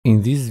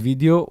In this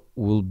video,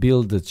 we'll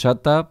build the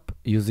chat app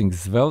using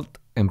Svelte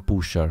and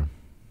Pusher.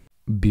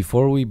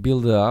 Before we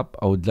build the app,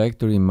 I would like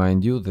to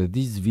remind you that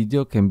this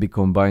video can be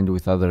combined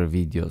with other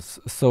videos.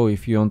 So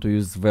if you want to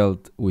use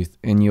Svelte with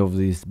any of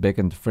these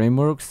backend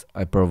frameworks,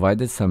 I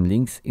provided some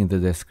links in the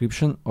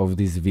description of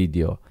this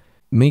video.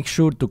 Make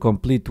sure to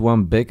complete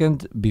one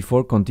backend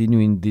before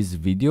continuing this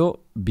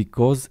video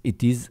because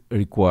it is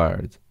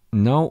required.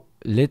 Now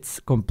let's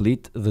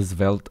complete the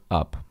Svelte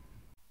app.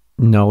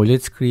 Now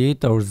let's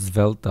create our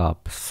Svelte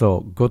app. So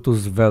go to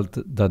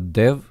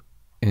svelte.dev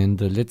and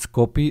let's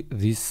copy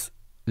this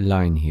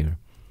line here.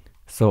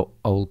 So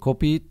I'll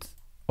copy it,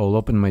 I'll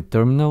open my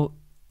terminal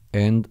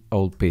and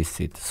I'll paste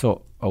it.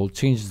 So I'll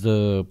change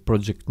the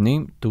project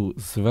name to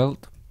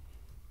Svelte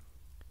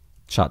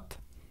Chat.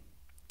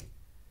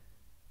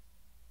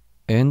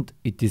 And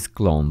it is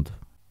cloned.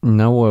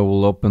 Now I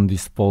will open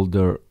this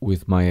folder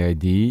with my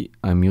IDE.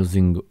 I'm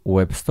using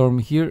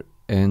WebStorm here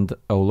and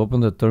I will open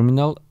the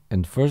terminal.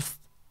 And first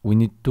we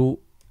need to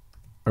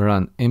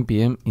run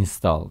npm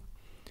install.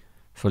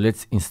 So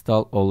let's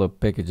install all the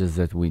packages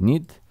that we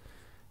need.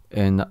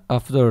 And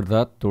after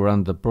that, to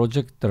run the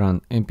project,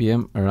 run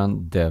npm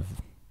run dev.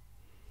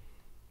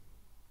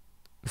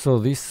 So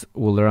this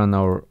will run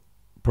our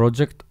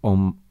project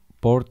on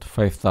port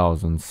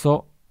 5000.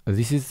 So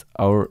this is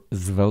our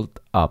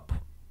Svelte app.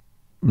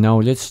 Now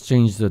let's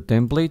change the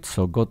template.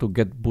 So go to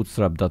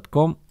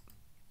getbootstrap.com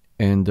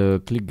and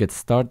click get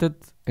started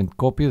and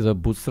copy the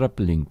bootstrap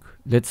link.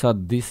 Let's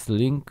add this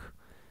link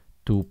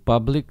to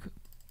public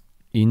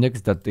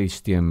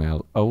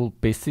index.html. I will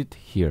paste it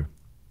here.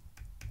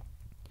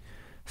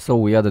 So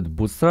we added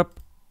bootstrap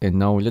and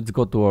now let's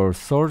go to our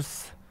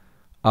source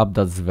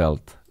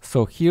app.svelte.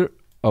 So here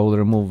I will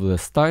remove the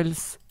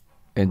styles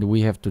and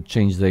we have to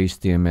change the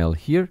HTML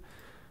here.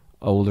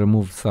 I will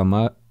remove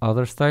some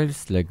other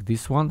styles like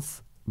these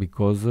ones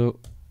because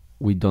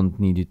we don't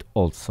need it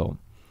also.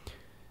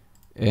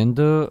 And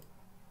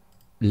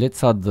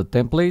let's add the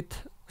template.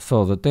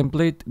 So the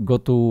template, go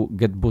to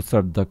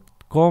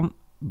getbootstrap.com,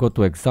 go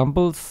to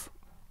examples,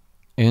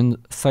 and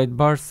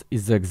sidebars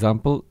is the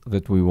example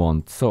that we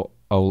want. So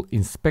I will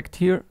inspect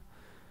here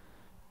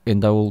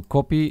and I will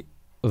copy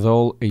the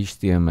whole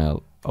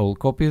HTML. I will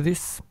copy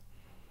this,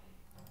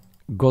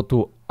 go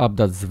to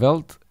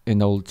app.svelte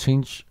and I will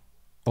change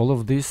all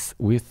of this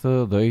with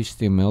the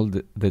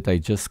HTML that I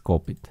just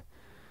copied.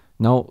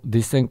 Now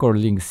these anchor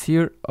links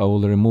here, I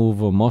will remove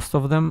most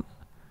of them.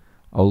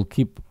 I will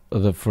keep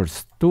the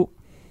first two.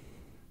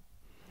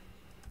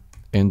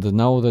 And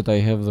now that I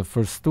have the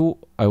first two,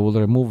 I will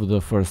remove the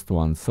first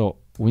one. So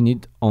we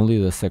need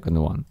only the second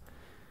one.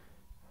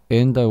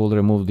 And I will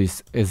remove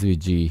this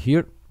SVG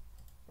here.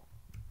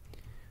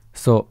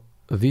 So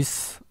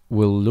this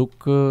will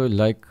look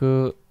like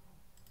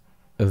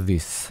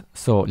this.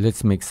 So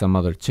let's make some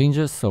other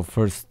changes. So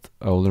first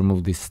I will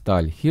remove this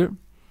style here.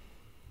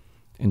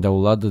 And I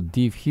will add a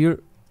div here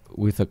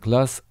with a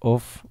class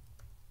of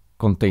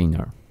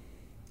container.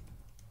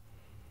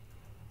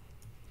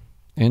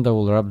 And I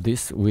will wrap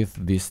this with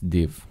this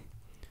div.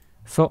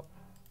 So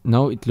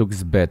now it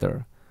looks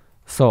better.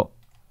 So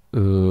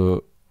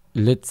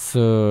let's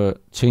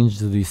change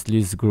this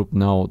list group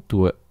now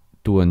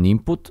to an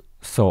input.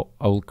 So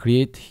I will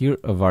create here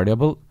a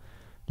variable.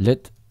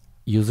 Let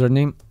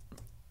username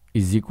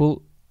is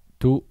equal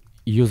to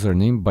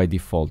username by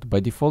default. By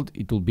default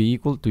it will be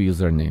equal to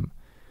username.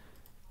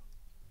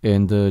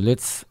 And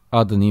let's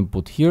add an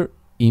input here.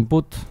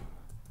 Input,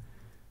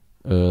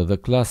 the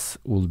class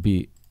will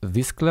be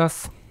this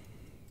class,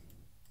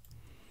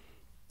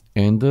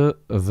 and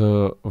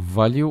the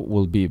value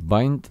will be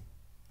bind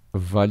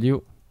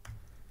value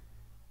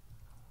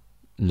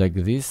like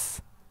this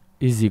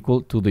is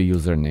equal to the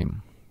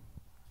username.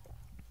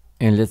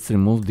 And let's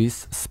remove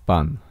this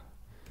span.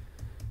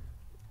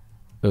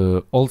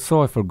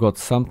 Also I forgot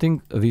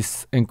something.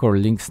 These anchor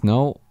links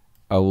now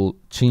I will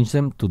change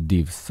them to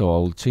divs. So I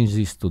will change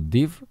this to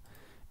div,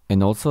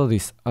 and also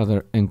this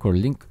other anchor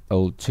link I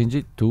will change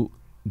it to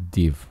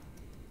div.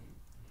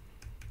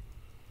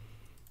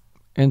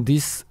 And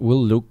this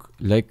will look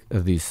like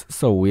this.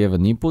 So we have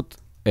an input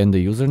and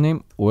the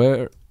username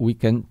where we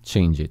can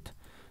change it.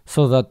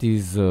 So that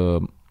is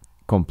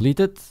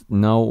completed.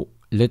 Now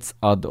let's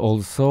add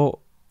also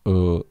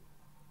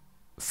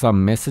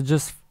some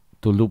messages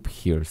to loop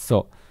here.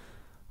 So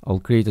I'll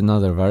create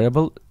another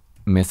variable,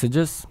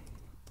 messages,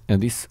 and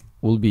this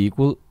will be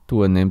equal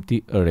to an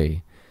empty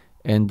array.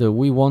 And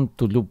we want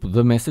to loop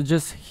the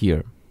messages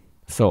here.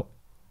 So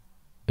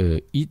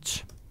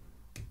each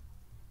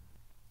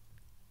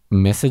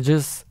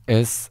messages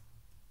as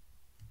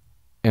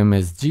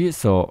msg,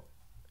 so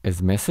as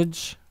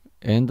message,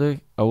 and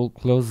I will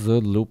close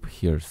the loop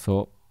here.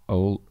 So I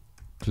will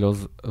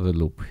close the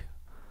loop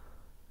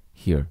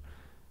here.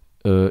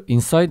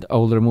 Inside I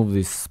will remove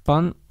this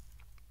span,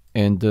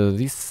 and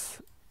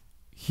this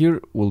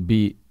here will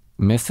be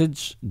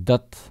message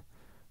dot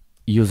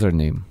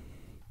username,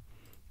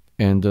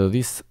 and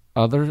this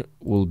other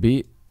will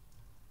be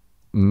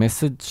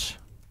message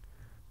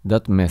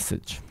dot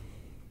message.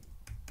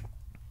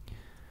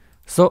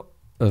 So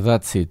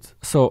that's it.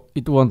 So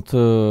it won't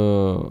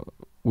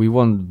we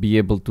won't be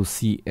able to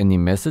see any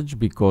message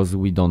because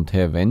we don't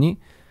have any.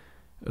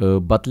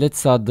 But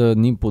let's add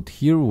an input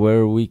here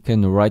where we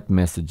can write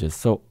messages.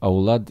 So I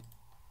will add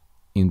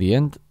in the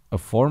end a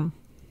form,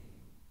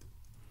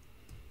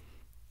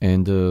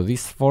 and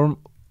this form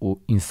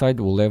inside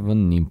will have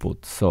an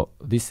input. So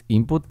this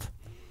input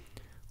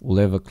will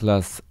have a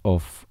class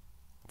of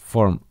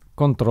form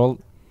control,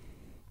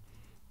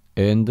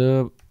 and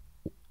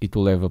it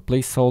will have a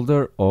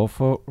placeholder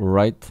of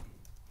write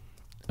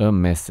a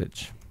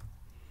message.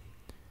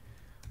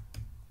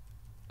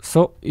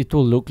 So it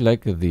will look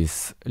like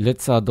this.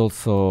 Let's add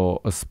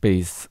also a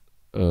space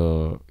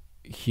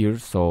here,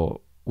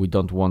 so we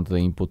don't want the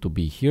input to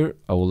be here.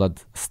 I will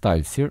add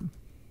styles here,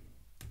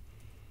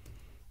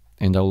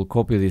 and I will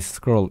copy this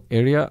scroll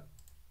area,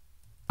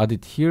 add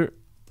it here,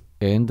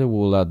 and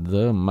we'll add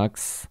the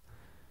max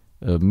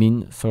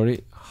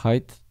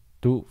height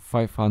to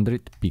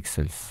 500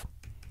 pixels.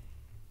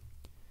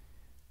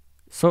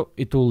 So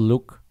it will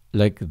look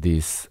like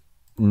this.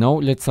 Now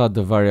let's add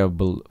a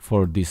variable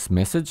for this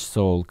message.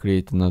 So I'll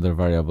create another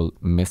variable,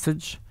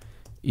 message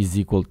is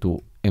equal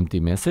to empty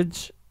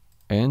message,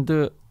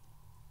 and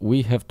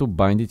we have to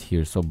bind it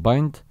here. So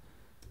bind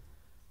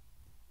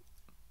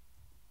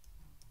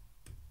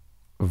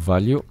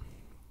value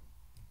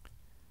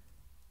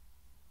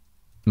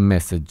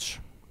message.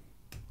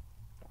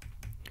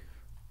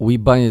 We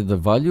bind the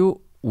value.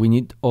 We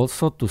need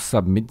also to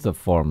submit the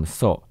form.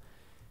 So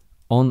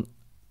on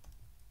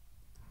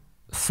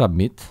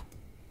submit,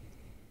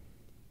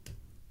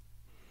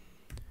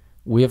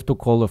 we have to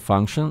call a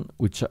function,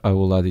 which I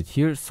will add it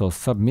here. So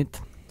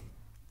submit,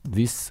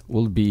 this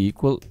will be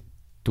equal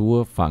to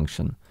a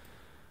function.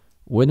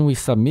 When we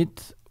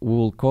submit, we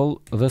will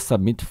call the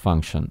submit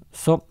function.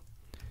 So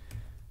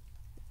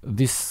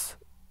this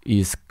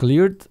is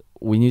cleared.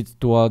 We need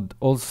to add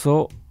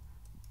also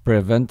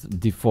prevent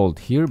default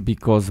here,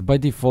 because by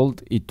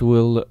default it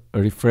will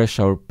refresh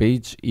our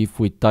page if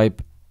we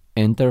type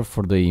enter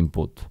for the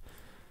input.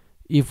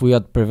 If we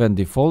add prevent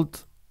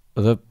default,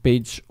 the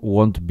page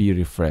won't be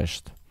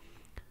refreshed.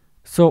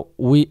 So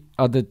we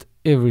added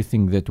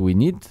everything that we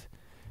need.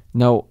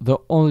 Now the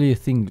only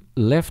thing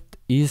left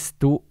is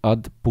to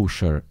add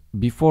pusher.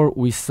 Before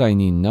we sign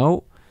in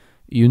now,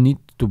 you need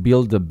to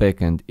build a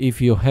backend.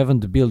 If you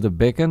haven't built a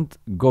backend,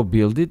 go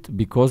build it,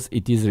 because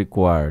it is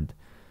required.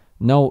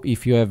 Now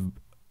if you have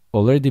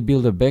already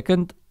built a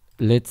backend,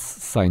 let's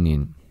sign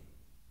in.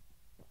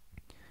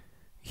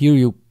 Here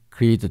you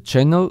create a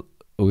channel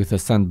with a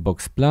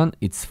sandbox plan,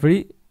 it's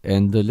free,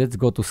 and let's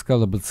go to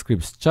Scalable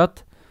Scripts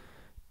chat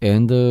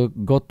and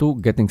go to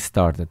getting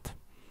started.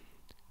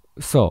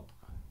 So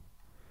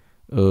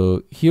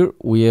here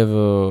we have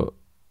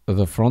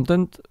the front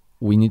end.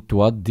 We need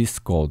to add this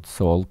code,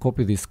 so I'll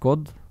copy this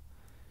code,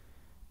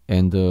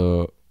 and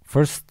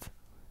first,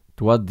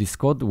 to add this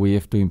code we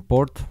have to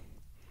import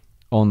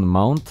on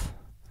mount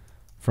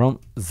from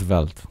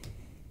Svelte,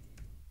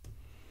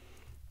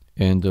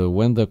 and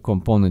when the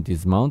component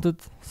is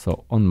mounted,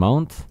 so on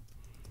mount,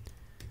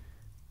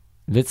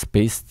 let's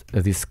paste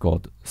this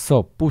code.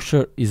 So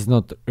pusher is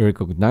not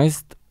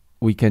recognized.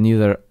 We can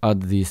either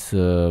add this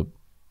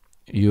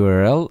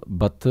URL,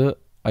 but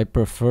I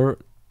prefer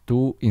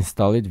to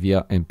install it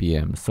via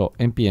npm. So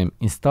npm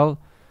install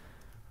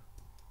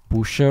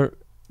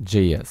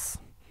pusher.js.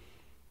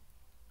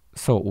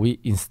 So we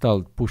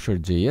installed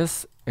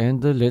pusher.js,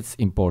 and let's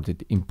import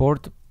it.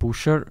 Import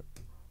pusher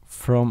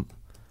from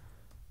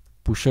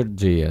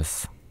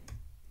pusher.js,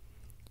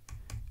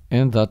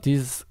 and that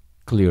is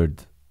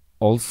cleared.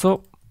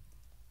 Also,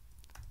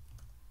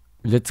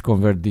 let's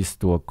convert this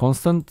to a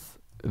constant,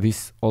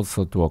 this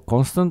also to a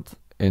constant,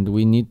 and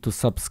we need to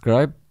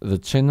subscribe. The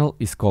channel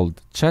is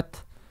called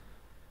chat,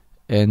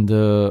 and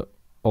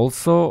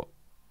also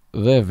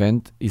the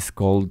event is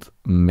called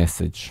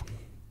message.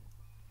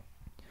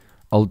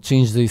 I'll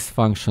change this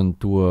function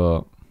to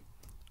a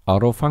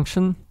arrow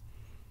function,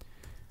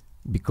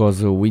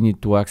 because we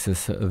need to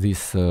access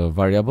these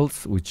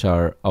variables which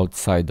are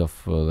outside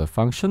of the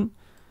function,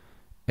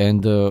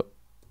 and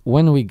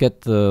when we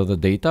get the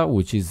data,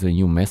 which is a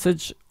new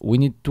message, we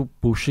need to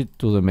push it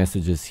to the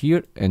messages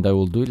here, and I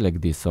will do it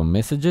like this. So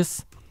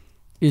messages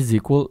is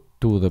equal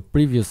to the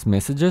previous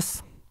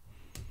messages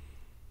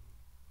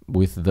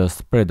with the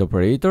spread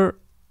operator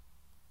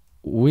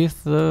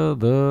with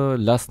the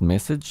last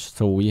message,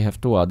 so we have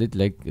to add it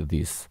like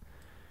this.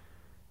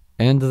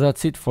 And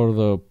that's it for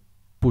the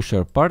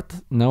pusher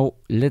part. Now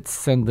let's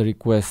send the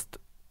request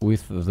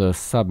with the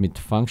submit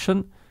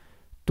function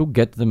to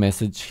get the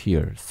message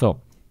here.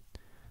 So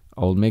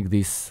I'll make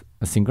this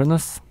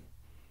asynchronous,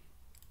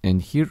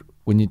 and here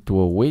we need to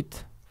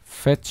await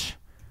fetch.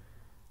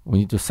 We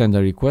need to send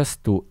a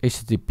request to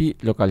http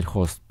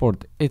localhost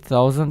port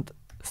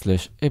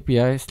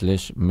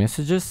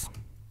 8000/API/messages.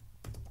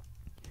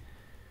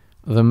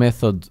 The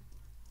method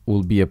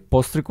will be a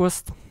post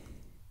request.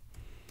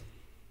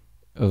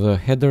 The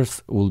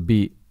headers will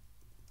be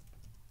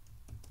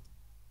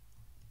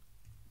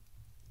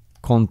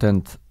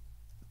content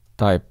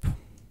type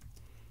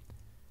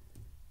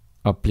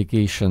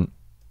application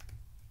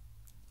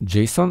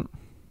JSON,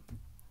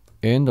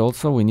 and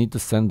also we need to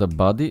send the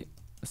body.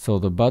 So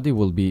the body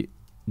will be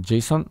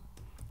JSON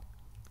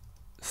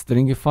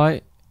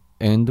stringify,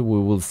 and we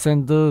will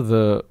send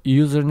the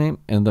username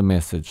and the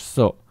message.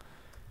 So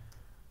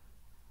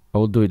I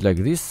will do it like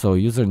this. So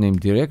username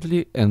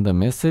directly and the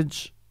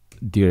message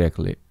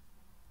directly.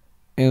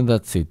 And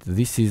that's it.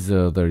 This is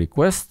the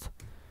request.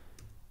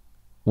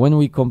 When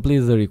we complete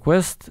the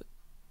request,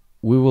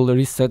 we will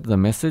reset the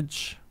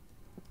message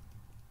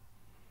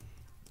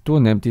to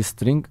an empty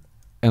string,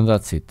 and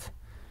that's it.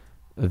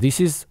 This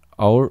is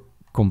our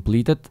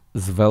completed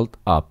Svelte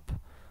app.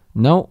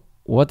 Now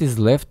what is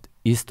left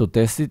is to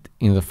test it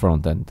in the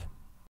front end.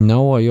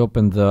 Now I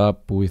open the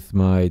app with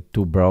my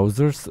two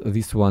browsers.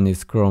 This one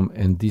is Chrome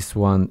and this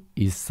one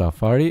is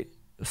Safari.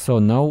 So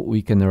now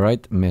we can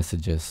write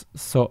messages.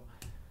 So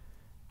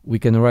we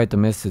can write a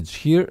message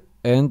here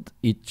and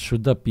it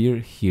should appear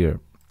here.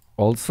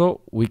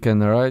 Also we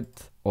can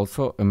write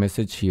also a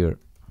message here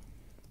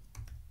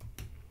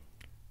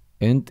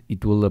and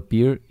it will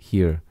appear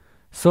here.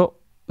 So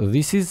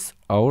this is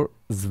our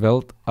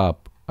Svelte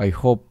app. I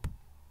hope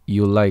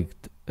you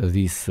liked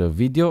this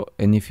video,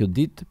 and if you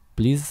did,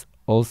 please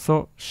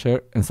also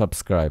share and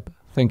subscribe.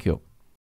 Thank you.